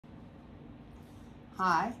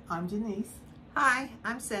Hi, I'm Janice. Hi,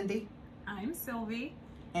 I'm Cindy. I'm Sylvie.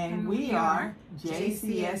 And we are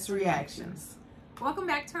JCS Reactions. Welcome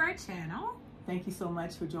back to our channel. Thank you so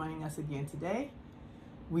much for joining us again today.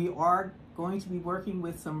 We are going to be working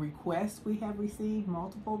with some requests we have received,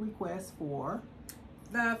 multiple requests for.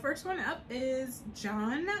 The first one up is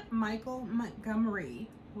John Micheal Montgomery,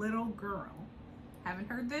 Little Girl. Haven't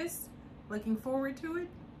heard this? Looking forward to it.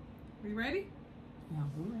 We ready? Yeah,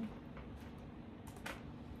 we're ready.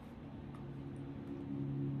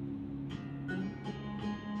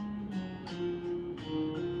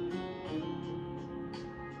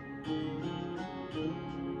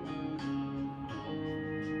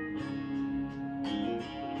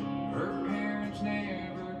 Her parents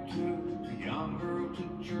never took the young girl to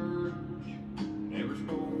church, never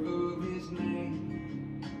spoke of his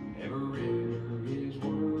name, never read his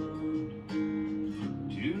word.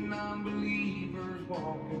 Two non-believers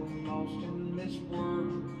walking lost in this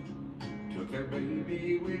world, took their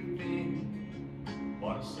baby with them.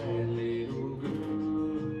 What a sad little girl.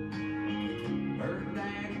 Her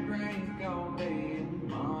daddy drank all day and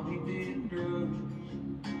mommy did drugs.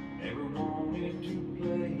 Never wanted to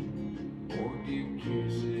play or give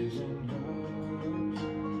kisses and hugs.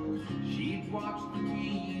 She'd watch the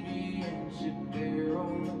TV and sit there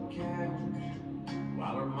on the couch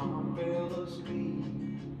while her mom fell asleep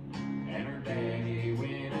and her daddy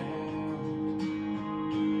went out.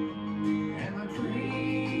 And the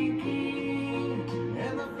drinking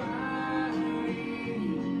and the fighting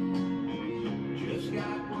just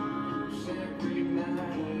got worse every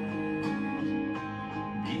night.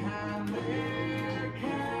 Behind their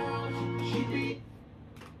couch, she'd be.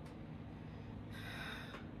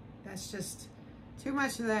 That's just too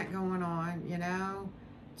much of that going on, you know?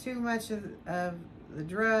 Too much of the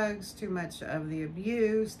drugs, too much of the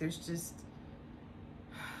abuse. There's just,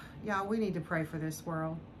 y'all, we need to pray for this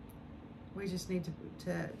world. We just need to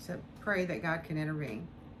pray that God can intervene.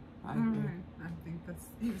 I agree. I think that's,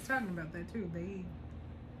 he was talking about that too. They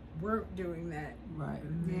weren't doing that. Right.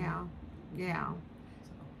 Yeah.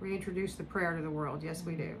 We introduce the prayer to the world. Yes,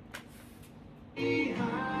 we do.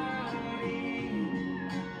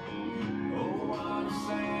 Oh, what a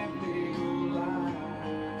sad little life.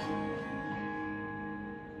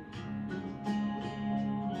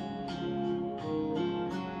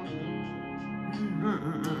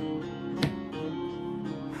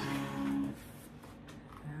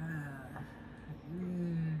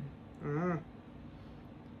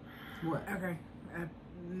 What? Okay.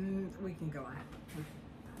 We can go on.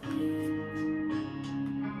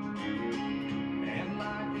 And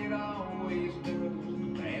like it always does,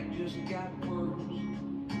 that just got worse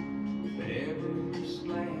with every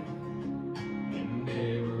slap and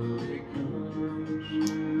every curse.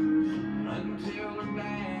 Until her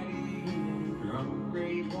daddy, drunk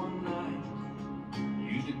great one night,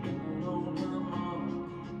 used a gun on her mom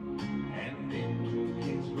and then took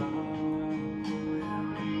his life.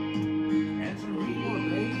 And some people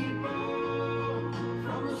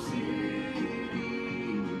from the city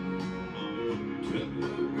took the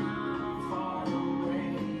girl far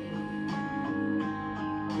away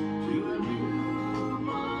to a new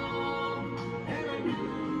mom and a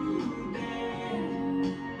new dad,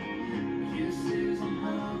 kisses and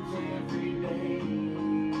hugs every day.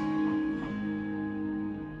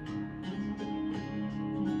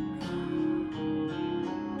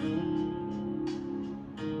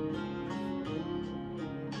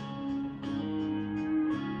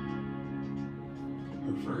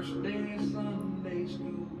 Her first day of Sunday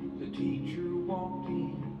school, the teacher walked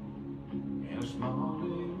in, and a small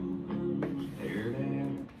little girl stared at her.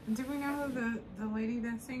 Do we know who the lady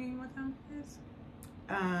that's singing with him is?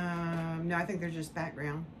 No, I think they're just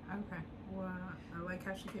background. Okay. Well, I like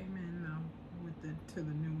how she came in with to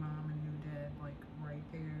the new mom and new dad, like right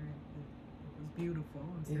there. It was beautiful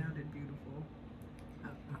and Yeah. sounded beautiful.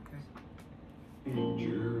 Okay.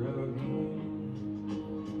 Picture of him.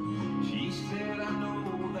 She said, I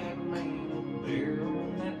know that man up there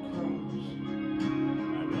on that cross.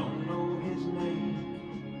 I don't know his name,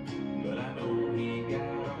 but I know he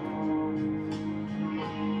got off.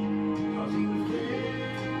 'Cause he was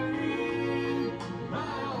there in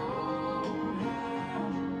my old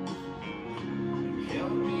house and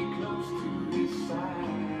held me close to his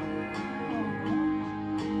side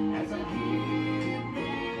as I hid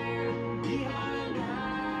there behind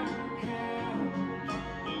our couch,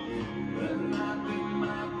 but not when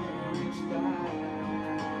my parents died.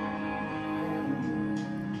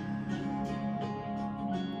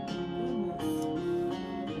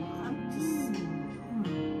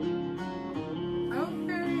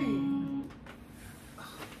 Okay.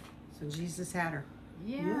 So Jesus had her.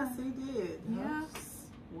 Yeah. Yes, he did. Yeah.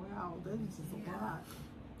 Wow, that is just a lot.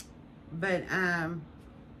 But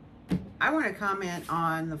I want to comment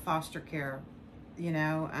on the foster care. You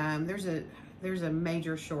know, there's a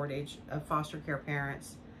major shortage of foster care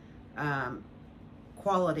parents,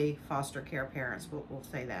 quality foster care parents. We'll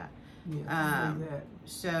say that. Yes, say that.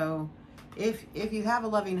 So, if you have a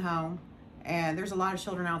loving home, and there's a lot of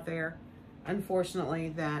children out there, unfortunately,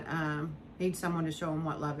 that need someone to show them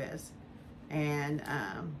what love is, and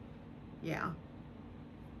yeah,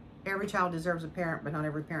 every child deserves a parent, but not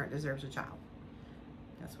every parent deserves a child.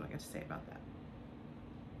 That's what I got to say about that.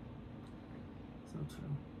 So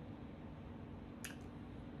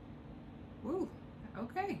true. Ooh,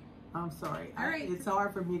 okay. I'm sorry. All right. It's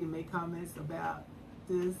hard for me to make comments about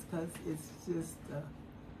this because it's just,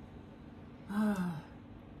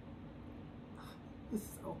 it's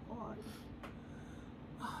so hard.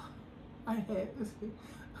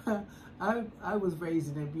 I was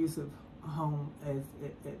raised in an abusive home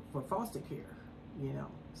for foster care, you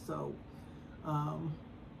know. So,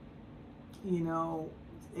 you know,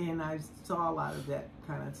 and I saw a lot of that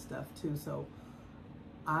kind of stuff too. So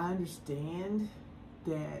I understand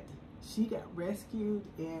that she got rescued,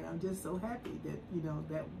 and I'm just so happy that, you know,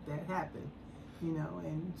 that happened, you know,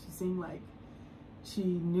 and she seemed like she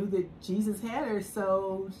knew that Jesus had her,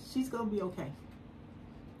 so she's gonna be okay,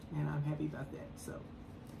 and I'm happy about that. So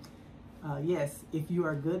yes, if you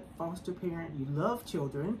are a good foster parent, you love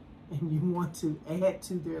children, and you want to add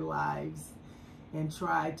to their lives and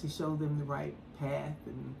try to show them the right path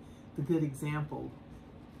and the good example,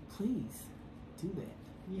 please do that.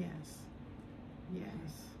 Yes.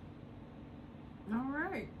 Yes. All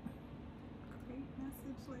right. Great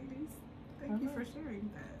message, ladies. Thank you for sharing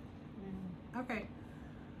that. Yeah. Okay.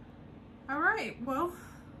 All right. Well,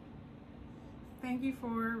 thank you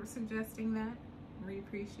for suggesting that. We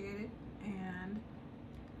appreciate it. And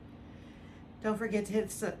Don't forget to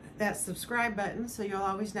hit that subscribe button so you'll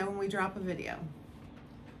always know when we drop a video.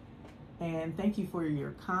 And thank you for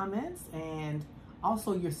your comments and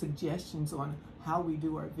also your suggestions on how we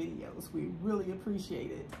do our videos. We really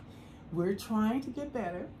appreciate it. We're trying to get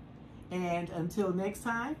better. And until next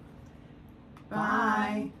time,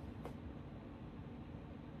 Bye.